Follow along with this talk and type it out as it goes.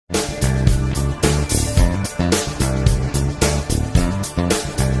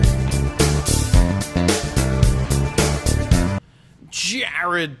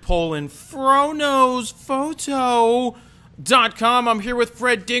Jared Polin, FroKnowsPhoto.com. I'm here with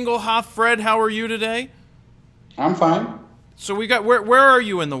Fred Dinglehoff. Fred, how are you today? I'm fine. So we got, where are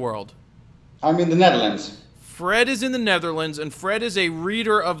you in the world? I'm in the Netherlands. Fred is in the Netherlands, and Fred is a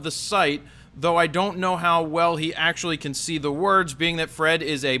reader of the site, though I don't know how well he actually can see the words, being that Fred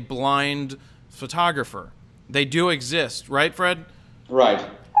is a blind photographer. They do exist, right, Fred? Right.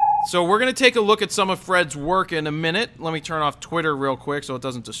 So we're going to take a look at some of Fred's work in a minute. Let me turn off Twitter real quick so it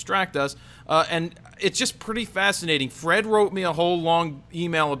doesn't distract us. And it's just pretty fascinating. Fred wrote me a whole long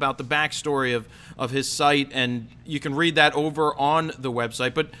email about the backstory of his site, and you can read that over on the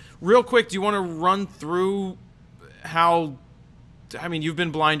website. But real quick, do you want to run through how... I mean, you've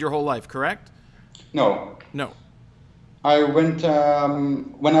been blind your whole life, correct? No. No. I went...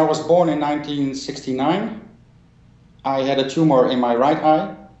 when I was born in 1969, I had a tumor in my right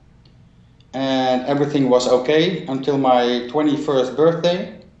eye. And everything was okay until my 21st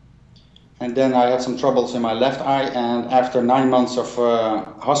birthday. And then I had some troubles in my left eye, and after 9 months of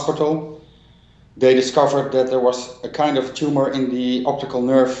hospital, they discovered that there was a kind of tumor in the optical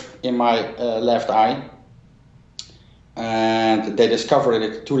nerve in my left eye. And they discovered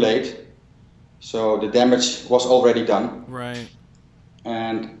it too late, so the damage was already done. Right.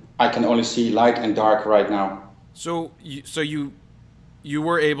 And I can only see light and dark right now. So you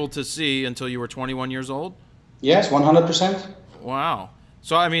were able to see until you were 21 years old? Yes, 100%. Wow.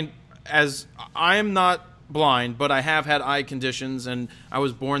 So, I mean, as I am not blind, but I have had eye conditions, and I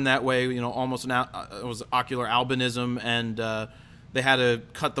was born that way, you know, almost it was ocular albinism, and they had to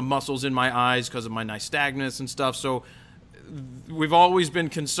cut the muscles in my eyes because of my nystagmus and stuff. So we've always been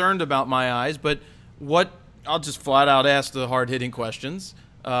concerned about my eyes, but I'll just flat out ask the hard-hitting questions.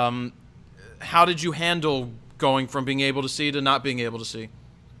 How did you handle going from being able to see to not being able to see?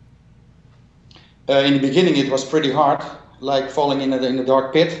 In the beginning it was pretty hard, like falling in the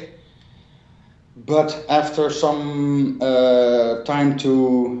dark pit. But after some time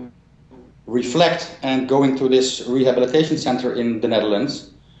to reflect and going to this rehabilitation center in the Netherlands,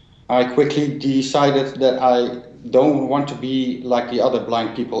 I quickly decided that I don't want to be like the other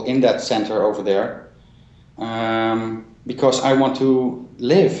blind people in that center over there, because I want to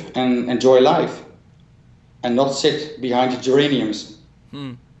live and enjoy life and not sit behind the geraniums.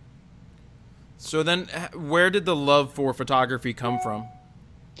 So then, where did the love for photography come from?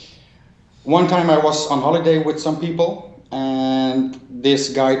 One time I was on holiday with some people, and this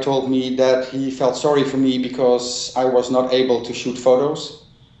guy told me that he felt sorry for me because I was not able to shoot photos.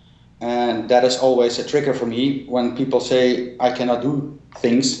 And that is always a trigger for me. When people say I cannot do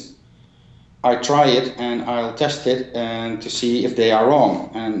things, I try it and I'll test it and to see if they are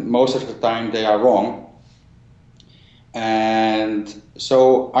wrong. And most of the time they are wrong. And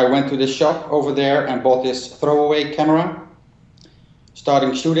so I went to this shop over there and bought this throwaway camera,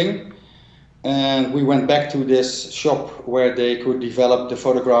 starting shooting. And we went back to this shop where they could develop the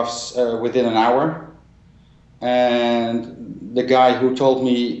photographs within an hour. And the guy who told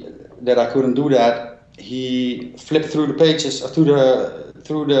me that I couldn't do that, he flipped through the pages,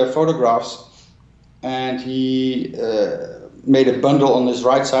 through the photographs, and he made a bundle on his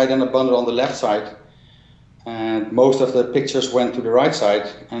right side and a bundle on the left side. And most of the pictures went to the right side,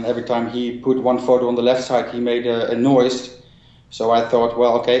 and every time he put one photo on the left side, he made a noise. So I thought,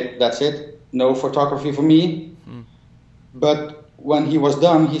 well, okay, that's it. No photography for me. But when he was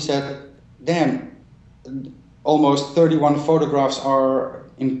done, he said, damn, almost 31 photographs are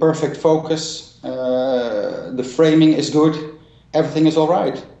in perfect focus. The framing is good. Everything is all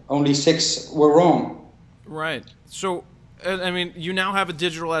right. Only 6 were wrong. Right. So, I mean, you now have a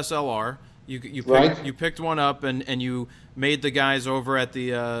digital SLR. You picked one up, and you made the guys over at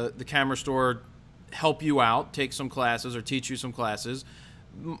the camera store help you out, take some classes or teach you some classes.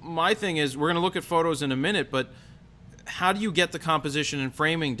 My thing is, we're going to look at photos in a minute, but how do you get the composition and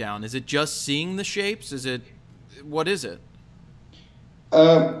framing down? Is it just seeing the shapes? What is it?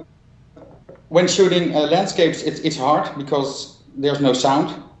 When shooting landscapes, it's hard because there's no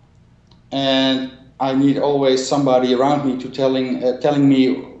sound, and I need always somebody around me to telling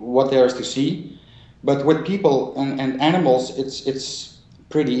me what there is to see. But with people and animals, it's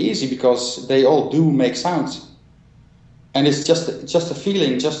pretty easy because they all do make sounds, and it's just a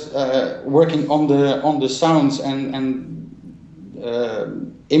feeling, just working on the sounds and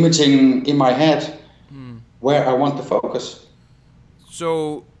imaging in my head where I want to focus.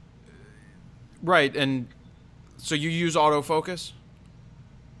 So, right, and so you use autofocus?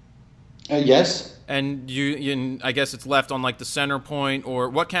 Yes. And I guess it's left on like the center point, or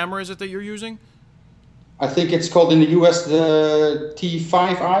what camera is it that you're using? I think it's called in the US the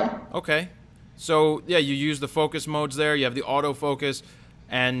T5i. Okay. So, yeah, you use the focus modes there. You have the autofocus.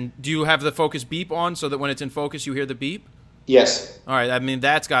 And do you have the focus beep on so that when it's in focus you hear the beep? Yes. All right. I mean,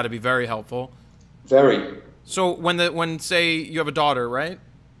 that's got to be very helpful. Very. So when say you have a daughter, right?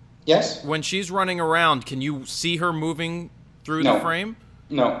 Yes. When she's running around, can you see her moving through the frame?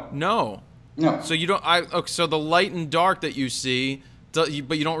 No. No. No. So you don't. Okay, so the light and dark that you see, but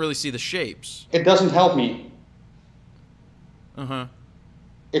you don't really see the shapes. It doesn't help me.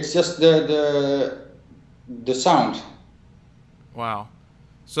 It's just the sound. Wow.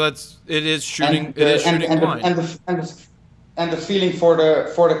 So it is shooting. And, it is shooting blind. And the feeling for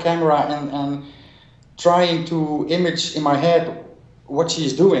the camera and trying to image in my head what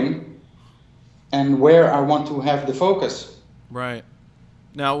she's doing and where I want to have the focus. Right.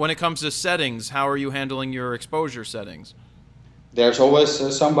 Now, when it comes to settings, how are you handling your exposure settings? There's always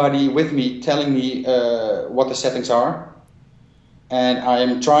somebody with me telling me what the settings are, and I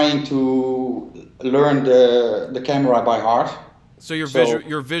am trying to learn the camera by heart. So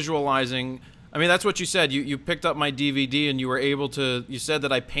you're visualizing. I mean, that's what you said. You picked up my DVD and you were able to. You said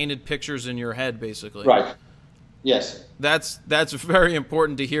that I painted pictures in your head, basically. Right. Yes. That's very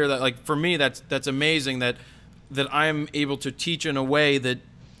important to hear. That, like, for me, that's amazing that I'm able to teach in a way that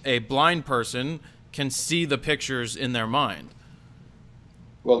a blind person can see the pictures in their mind.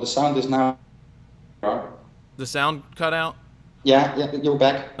 Well, the sound is now. The sound cut out? Yeah, you're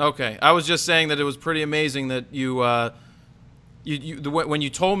back. Okay, I was just saying that it was pretty amazing that when you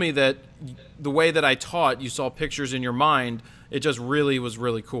told me that the way that I taught, you saw pictures in your mind. It just really was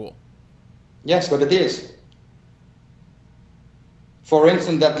really cool. Yes, but it is. For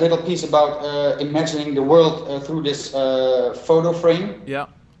instance, that little piece about imagining the world through this photo frame. Yeah.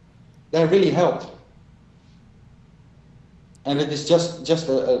 That really helped. And it is just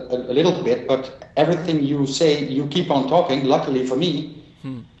a little bit, but everything you say, you keep on talking, luckily for me.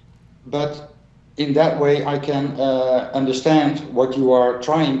 But in that way, I can understand what you are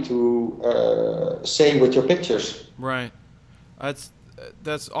trying to say with your pictures. Right.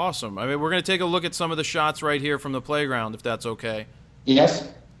 That's awesome. I mean, we're going to take a look at some of the shots right here from the playground, if that's okay. Yes.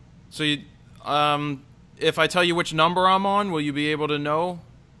 So if I tell you which number I'm on, will you be able to know?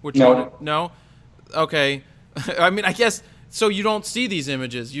 No. No? Okay. I mean, I guess, so you don't see these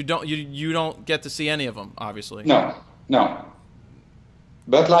images. You don't get to see any of them, obviously. No.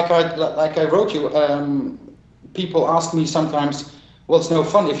 But like I wrote you, people ask me sometimes, well, it's no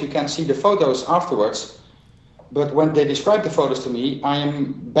fun if you can't see the photos afterwards. But when they describe the photos to me, I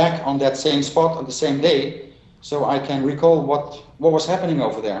am back on that same spot on the same day, so I can recall what was happening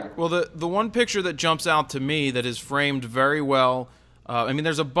over there. Well, the one picture that jumps out to me that is framed very well, I mean,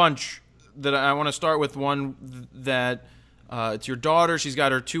 there's a bunch that I want to start with. One that it's your daughter. She's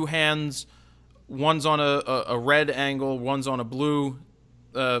got her two hands. One's on a red angle. One's on a blue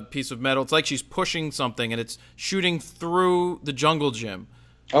piece of metal. It's like she's pushing something, and it's shooting through the jungle gym.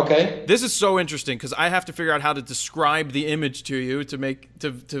 Okay. This is so interesting because I have to figure out how to describe the image to you to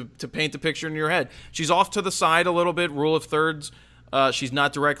paint the picture in your head. She's off to the side a little bit, rule of thirds. She's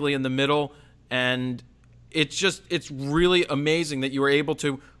not directly in the middle, and it's really amazing that you were able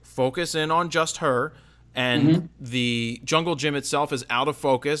to focus in on just her, and the jungle gym itself is out of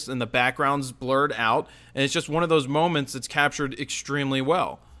focus and the background's blurred out, and it's just one of those moments that's captured extremely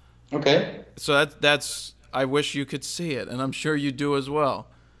well. Okay. So that's I wish you could see it, and I'm sure you do as well.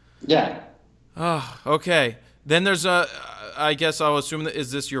 Yeah. Oh, okay. Then there's I guess I'll assume that,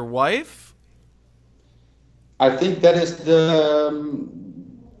 is this your wife? I think that is the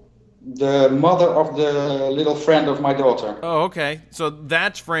mother of the little friend of my daughter. Oh, okay. So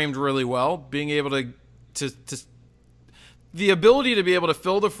that's framed really well. Being able to the ability to be able to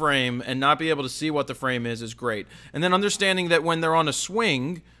fill the frame and not be able to see what the frame is great. And then understanding that when they're on a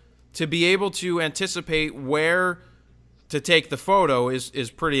swing, to be able to anticipate where to take the photo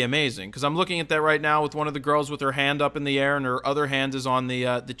is pretty amazing. Because I'm looking at that right now with one of the girls with her hand up in the air and her other hand is on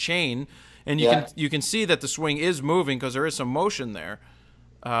the chain, and you can see that the swing is moving because there is some motion there.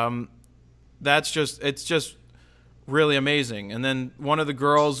 It's just really amazing. And then one of the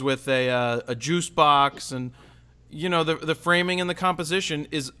girls with a juice box, and the framing and the composition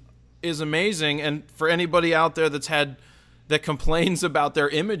is amazing. And for anybody out there that complains about their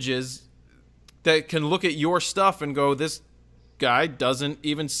images, that can look at your stuff and go, this guy doesn't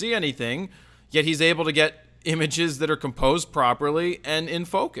even see anything, yet he's able to get images that are composed properly and in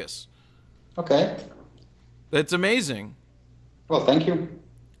focus. Okay. That's amazing. Well, thank you.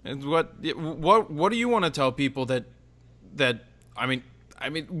 And what do you want to tell people that I mean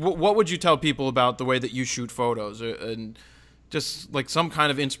what would you tell people about the way that you shoot photos, and just like some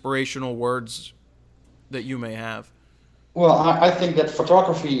kind of inspirational words that you may have? Well, I think that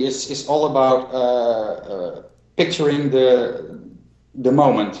photography is all about picturing the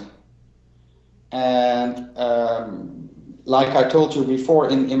moment. And like I told you before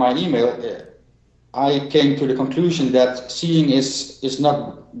in my email, I came to the conclusion that seeing is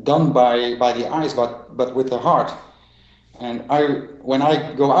not done by the eyes, but with the heart. And when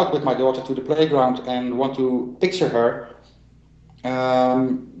I go out with my daughter to the playground and want to picture her,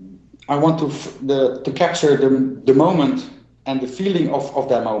 I want to capture the moment and the feeling of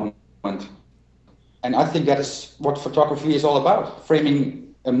that moment. And I think that is what photography is all about,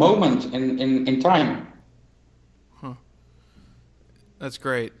 framing a moment in time. Huh. That's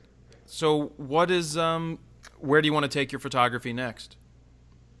great. So what is, where do you want to take your photography next?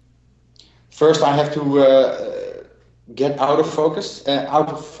 First, I have to get out of focus, out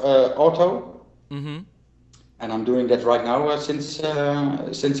of auto. Mm-hmm. And I'm doing that right now since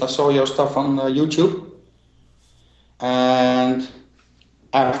I saw your stuff on YouTube. And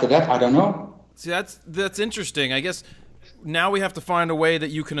after that, I don't know. See, that's interesting. I guess now we have to find a way that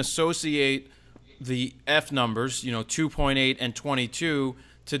you can associate the F numbers, 2.8 and 22,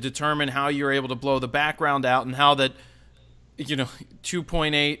 to determine how you're able to blow the background out, and how that,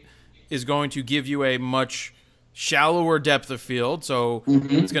 2.8 is going to give you a much shallower depth of field, so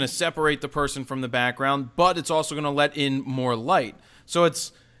it's going to separate the person from the background, but it's also going to let in more light. So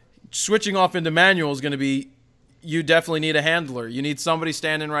it's switching off into manual is going to be, you definitely need a handler. You need somebody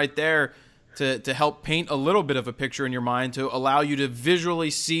standing right there to help paint a little bit of a picture in your mind, to allow you to visually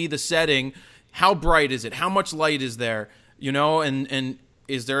see the setting. How bright is it? How much light is there? And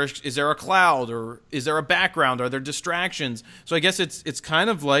is there a cloud, or is there a background? Are there distractions? So I guess it's kind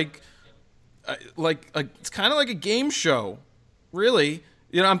of like it's kind of like a game show, really.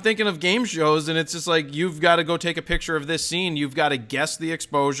 I'm thinking of game shows, and it's just like, you've got to go take a picture of this scene. You've got to guess the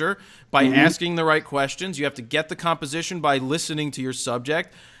exposure by asking the right questions. You have to get the composition by listening to your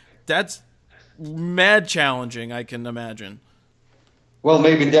subject. That's mad challenging, I can imagine. Well,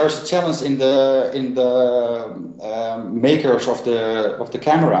 maybe there's a challenge in the makers of the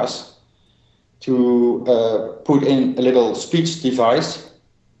cameras to put in a little speech device.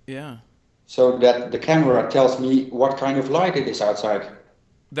 Yeah. So that the camera tells me what kind of light it is outside.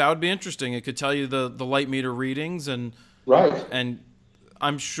 That would be interesting. It could tell you the light meter readings, and right. And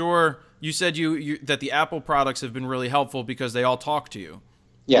I'm sure you said that the Apple products have been really helpful because they all talk to you.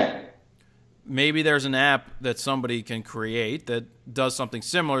 Yeah. Maybe there's an app that somebody can create that does something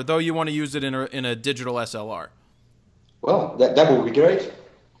similar, though you want to use it in a digital SLR. Well, that would be great.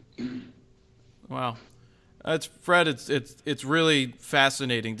 Wow. Fred, it's really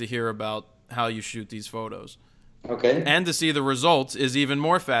fascinating to hear about how you shoot these photos. Okay. And to see the results is even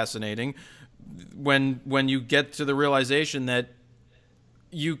more fascinating when you get to the realization that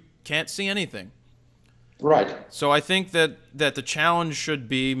you can't see anything. Right. So I think that the challenge should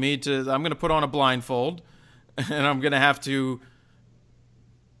be I'm going to put on a blindfold, and I'm going to have to.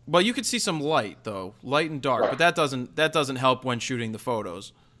 Well, you could see some light though, light and dark, right. But that doesn't help when shooting the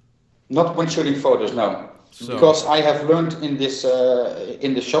photos. Not when shooting photos, no. So. Because I have learned in this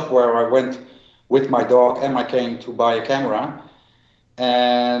in the shop where I went with my dog and my cane to buy a camera,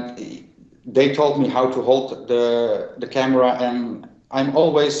 and they told me how to hold the camera, and I'm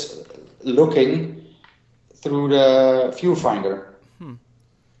always looking through the viewfinder.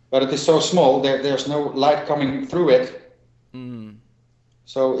 But it is so small, there's no light coming through it.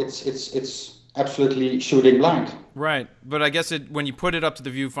 So it's absolutely shooting blind. Right, but I guess when you put it up to the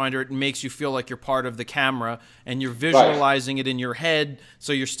viewfinder, it makes you feel like you're part of the camera, and you're visualizing it in your head,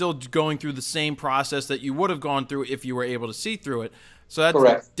 so you're still going through the same process that you would have gone through if you were able to see through it. So that's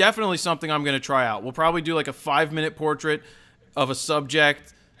Correct. Definitely something I'm going to try out. We'll probably do like a 5-minute portrait of a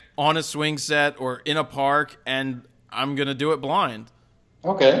subject on a swing set or in a park, and I'm going to do it blind.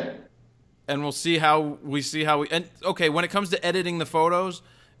 Okay. And we'll see how we and okay, when it comes to editing the photos,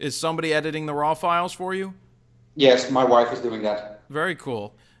 is somebody editing the raw files for you? Yes, my wife is doing that. Very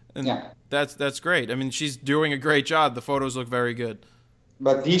cool. And yeah. That's great. I mean, she's doing a great job. The photos look very good.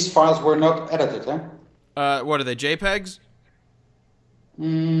 But these files were not edited, huh? What are they, JPEGs?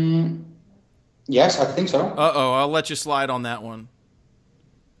 Yes, I think so. Uh-oh, I'll let you slide on that one.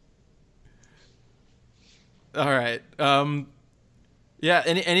 All right. Yeah,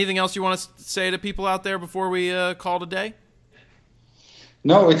 anything else you want to say to people out there before we call it a day?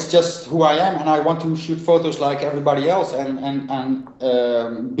 No, it's just who I am, and I want to shoot photos like everybody else, and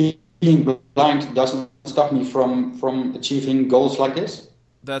being blind doesn't stop me from achieving goals like this.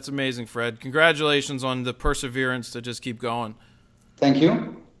 That's amazing, Fred. Congratulations on the perseverance to just keep going. Thank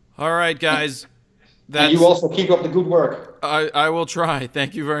you. All right, guys. And you also keep up the good work. I will try.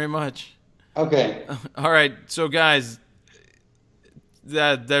 Thank you very much. Okay. All right. So, guys,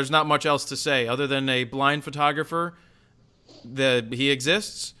 there's not much else to say other than a blind photographer He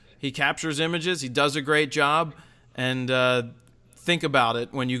exists. He captures images. He does a great job. And think about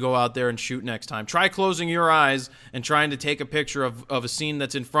it when you go out there and shoot next time. Try closing your eyes and trying to take a picture of a scene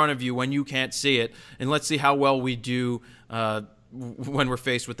that's in front of you when you can't see it. And let's see how well we do when we're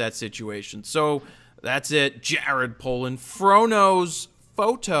faced with that situation. So that's it. Jared Polin,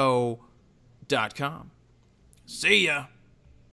 FroKnowsPhoto.com. See ya.